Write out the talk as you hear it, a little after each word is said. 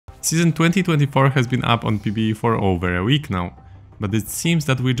Season 2024 has been up on PBE for over a week now, but it seems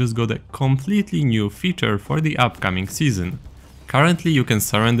that we just got a completely new feature for the upcoming season. Currently you can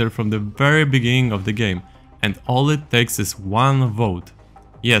surrender from the very beginning of the game, and all it takes is one vote.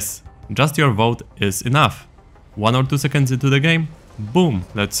 Yes, just your vote is enough. 1 or 2 seconds into the game, boom,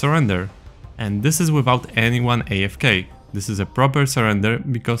 let's surrender. And this is without anyone AFK. This is a proper surrender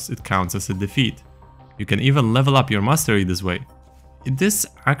because it counts as a defeat. You can even level up your mastery this way. It is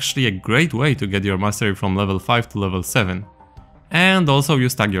actually a great way to get your mastery from level 5 to level 7. And also you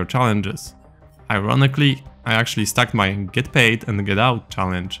stack your challenges. Ironically, I actually stacked my get paid and get out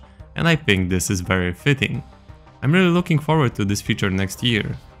challenge, and I think this is very fitting. I'm really looking forward to this feature next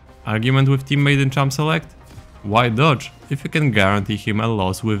year. Argument with teammate in champ select? Why dodge if you can guarantee him a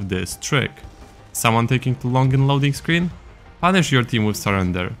loss with this trick? Someone taking too long in loading screen? Punish your team with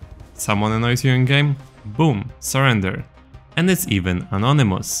surrender. Someone annoys you in game? Boom, surrender. And it's even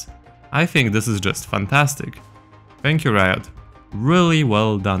anonymous. I think this is just fantastic. Thank you, Riot. Really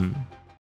well done.